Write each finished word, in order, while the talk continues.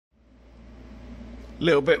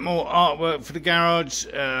Little bit more artwork for the garage.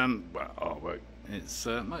 Well, artwork. It's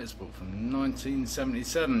motorsport from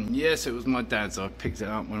 1977. Yes, it was my dad's. I picked it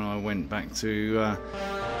up when I went back to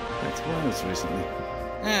Wales recently.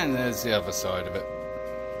 And there's the other side of it.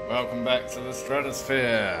 Welcome back to the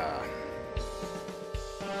Stratosphere.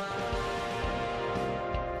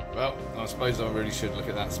 Well, I suppose I really should look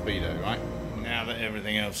at that speedo, right? Now that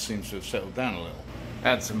everything else seems to have settled down a little.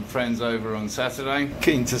 Had some friends over on Saturday,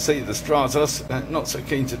 keen to see the Stratos, not so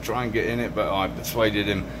keen to try and get in it, but I persuaded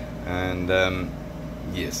him, and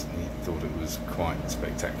yes, he thought it was quite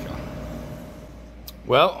spectacular.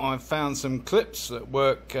 Well, I've found some clips that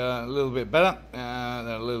work a little bit better.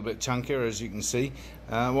 They're a little bit chunkier, as you can see.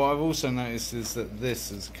 What I've also noticed is that this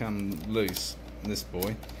has come loose, this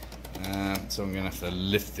boy, so I'm going to have to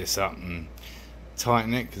lift this up and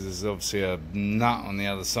tighten it, because there's obviously a nut on the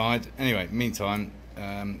other side. Anyway, meantime,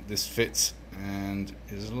 this fits and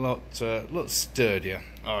is a lot sturdier.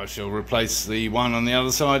 I shall replace the one on the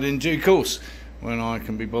other side in due course, when I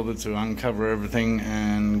can be bothered to uncover everything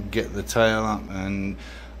and get the tail up, and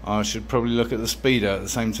I should probably look at the speedo at the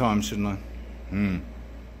same time, shouldn't I?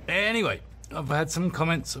 Anyway, I've had some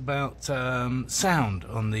comments about sound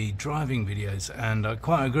on the driving videos, and I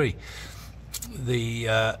quite agree.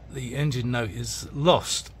 The engine note is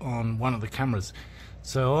lost on one of the cameras,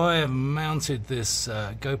 so I have mounted this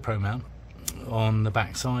GoPro mount on the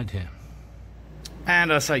back side here.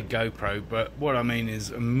 And I say GoPro, but what I mean is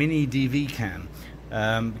a mini DV cam,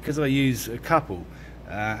 because I use a couple,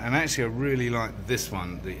 and actually I really like this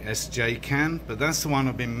one, the SJ cam, but that's the one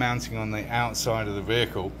I've been mounting on the outside of the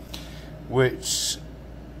vehicle, which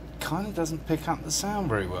kind of doesn't pick up the sound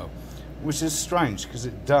very well, which is strange because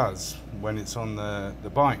it does when it's on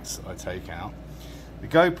the bikes I take out. The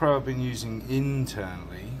GoPro I've been using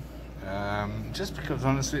internally, just because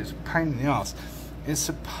honestly it's a pain in the arse. It's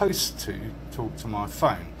supposed to talk to my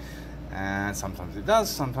phone, and sometimes it does,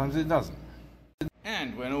 sometimes it doesn't.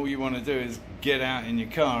 And when all you want to do is get out in your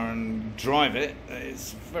car and drive it,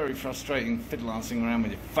 it's very frustrating fiddle-arsing around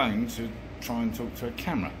with your phone to try and talk to a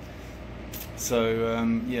camera. So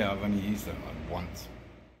yeah, I've only used that like once.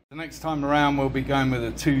 The next time around we'll be going with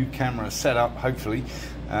a 2-camera setup, hopefully,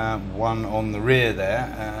 one on the rear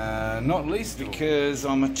there, not least because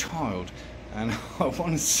I'm a child and I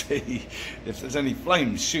want to see if there's any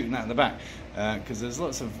flames shooting out the back, because there's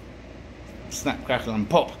lots of snap, crackle and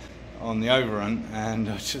pop on the overrun, and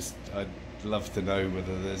I'd love to know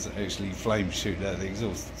whether there's actually flames shooting out the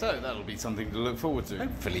exhaust. So that'll be something to look forward to,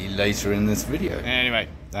 hopefully later in this video. Anyway,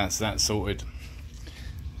 that's that sorted.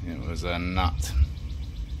 It was a nut.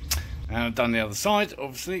 And I've done the other side,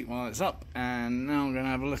 obviously, while it's up, and now I'm going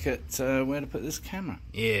to have a look at where to put this camera.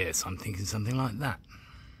 Yes, I'm thinking something like that.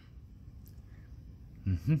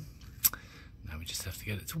 Now we just have to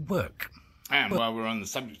get it to work. And while we're on the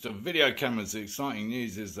subject of video cameras, the exciting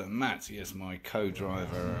news is that Matt, yes, my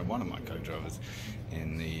co-driver, one of my co-drivers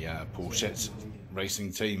in the Porsche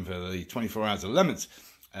racing team for the 24 Hours of Lemons,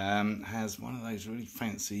 has one of those really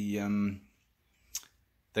fancy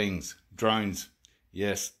things, drones.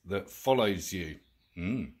 Yes, that follows you.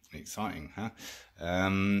 Exciting, huh?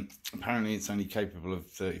 Apparently it's only capable of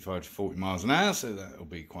 35 to 40 miles an hour, so that'll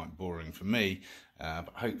be quite boring for me.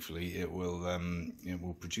 But hopefully it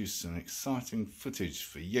will produce some exciting footage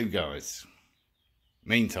for you guys.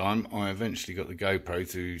 Meantime, I eventually got the GoPro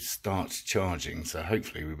to start charging, so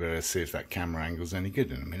hopefully we better see if that camera angle's any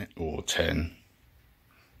good in a minute. Or 10.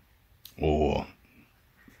 Or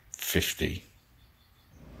 50.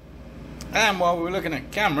 And while we're looking at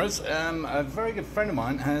cameras, a very good friend of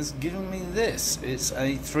mine has given me this. It's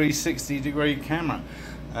a 360-degree camera.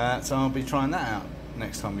 So I'll be trying that out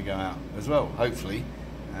next time we go out as well, hopefully.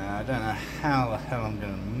 I don't know how the hell I'm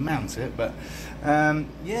going to mount it, but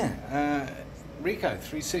yeah, Rico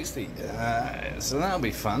 360. So that'll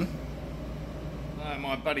be fun.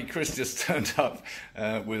 My buddy Chris just turned up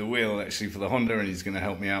with a wheel actually for the Honda, and he's going to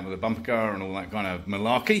help me out with a bumper car and all that kind of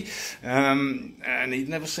malarkey. And he'd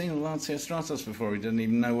never seen a Lancia Stratos before. He didn't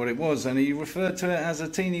even know what it was, and he referred to it as a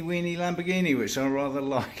teeny weeny Lamborghini, which I rather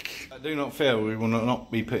like. Do not fear, we will not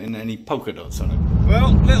be putting any polka dots on it.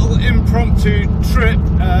 Well, little impromptu trip,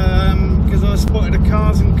 because I spotted a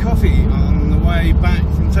Cars and Coffee on the way back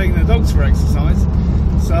from taking the dogs for exercise.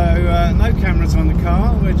 So no cameras on the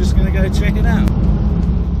car, we're just going to go check it out.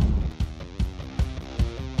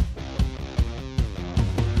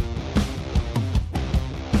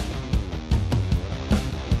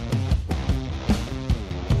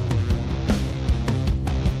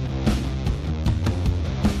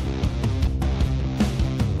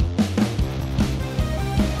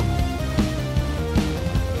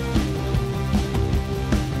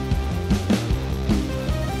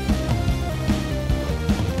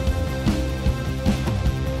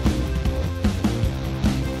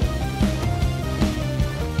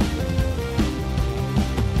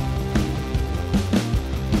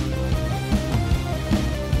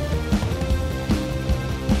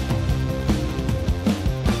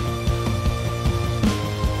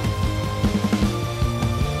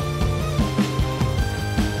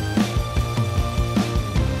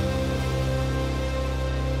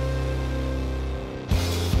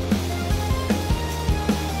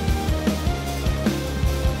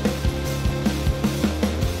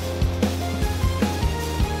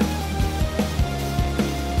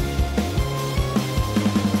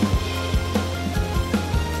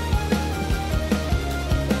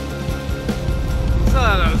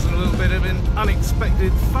 bit of an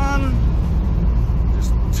unexpected fun.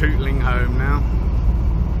 Just tootling home now.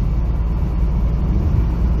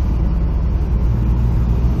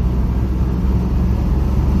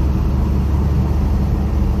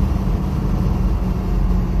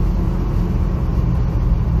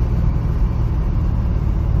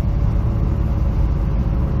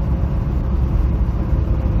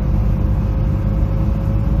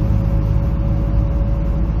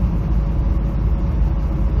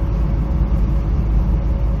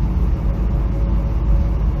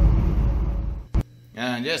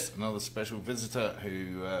 And yes, another special visitor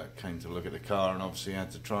who came to look at the car and obviously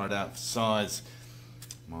had to try it out for size,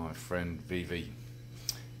 my friend VV.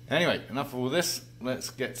 Anyway, enough of all this, let's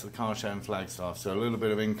get to the car show in Flagstaff. So a little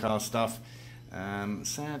bit of in-car stuff.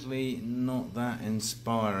 Sadly not that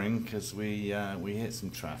inspiring because we hit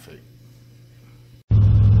some traffic.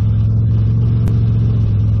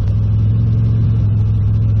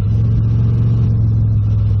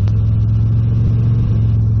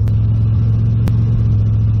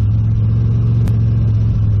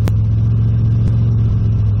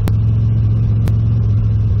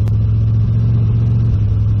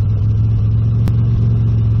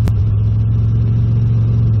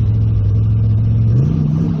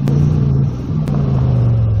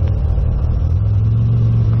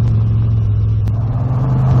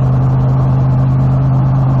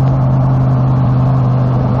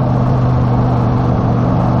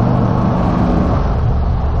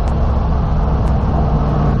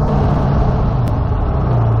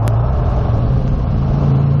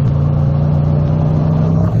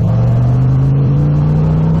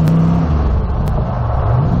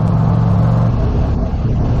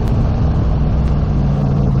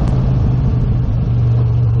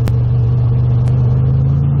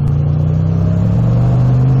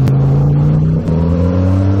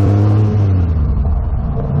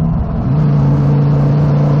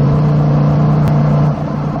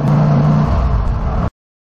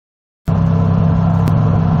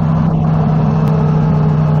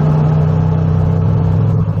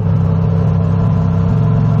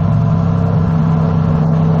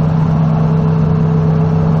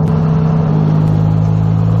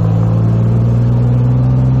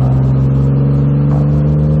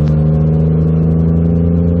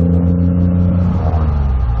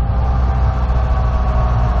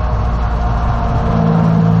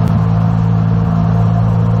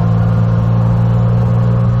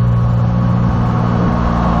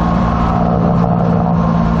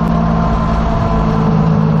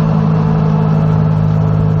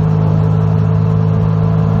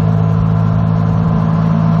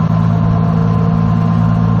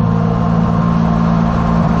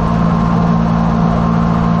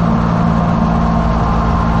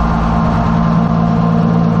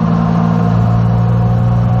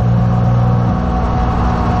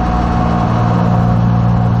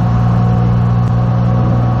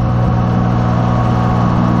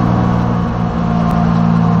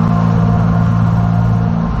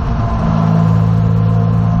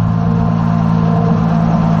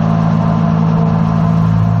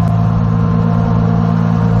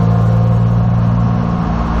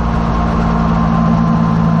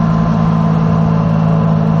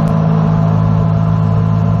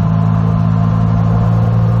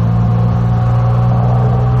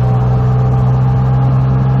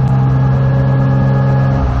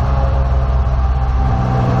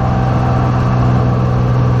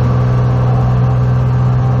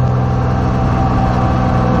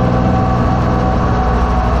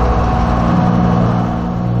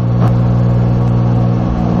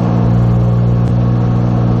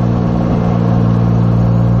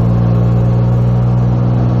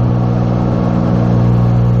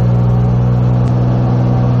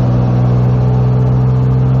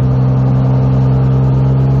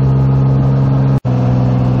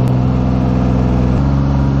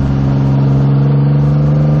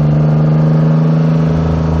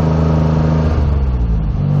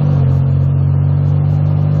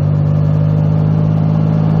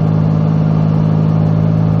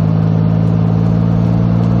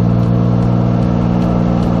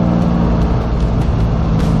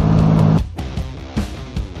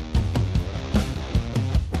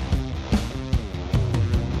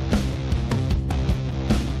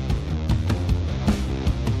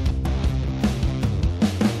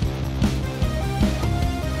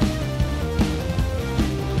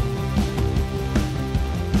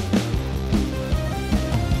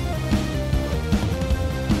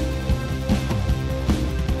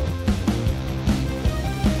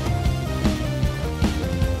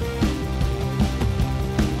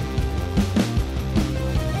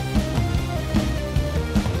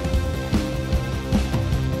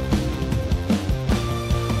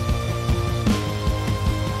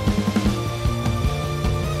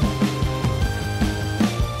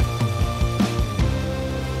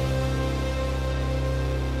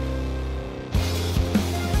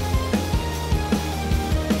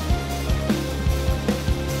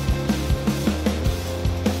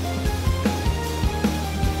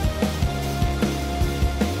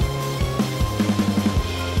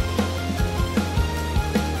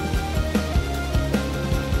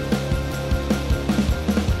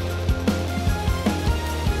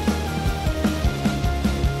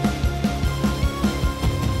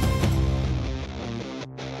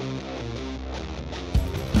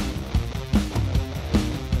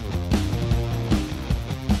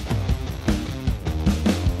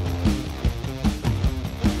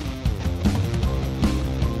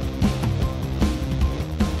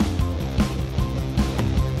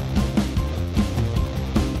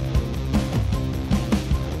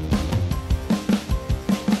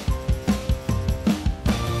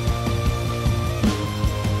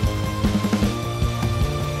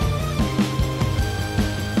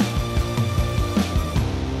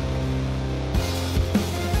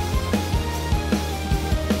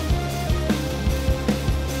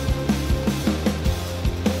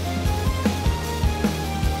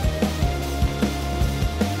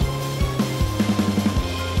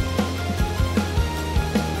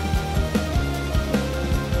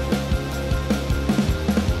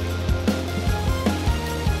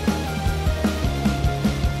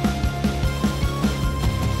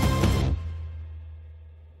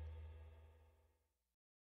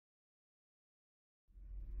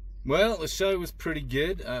 Well, the show was pretty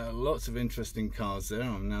good. Lots of interesting cars there.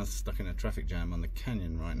 I'm now stuck in a traffic jam on the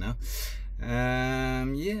canyon right now.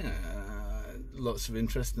 Yeah, lots of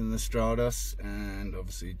interest in the Stratos, and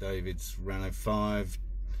obviously David's Renault 5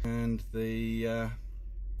 and the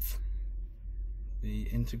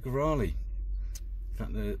Integrale. In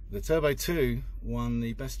fact, the Turbo 2 won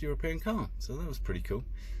the best European car, so that was pretty cool.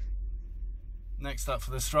 Next up for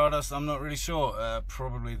the Stratos, I'm not really sure,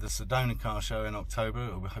 probably the Sedona Car Show in October.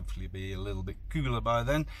 It will hopefully be a little bit cooler by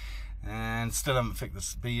then, and still haven't fixed the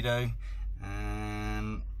speedo.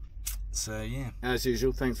 So yeah, as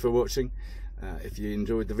usual, thanks for watching. If you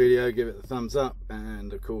enjoyed the video, give it a thumbs up,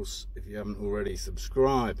 and of course, if you haven't already,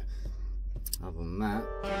 subscribe. Other than that,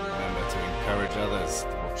 remember to encourage others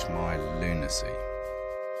to watch my lunacy.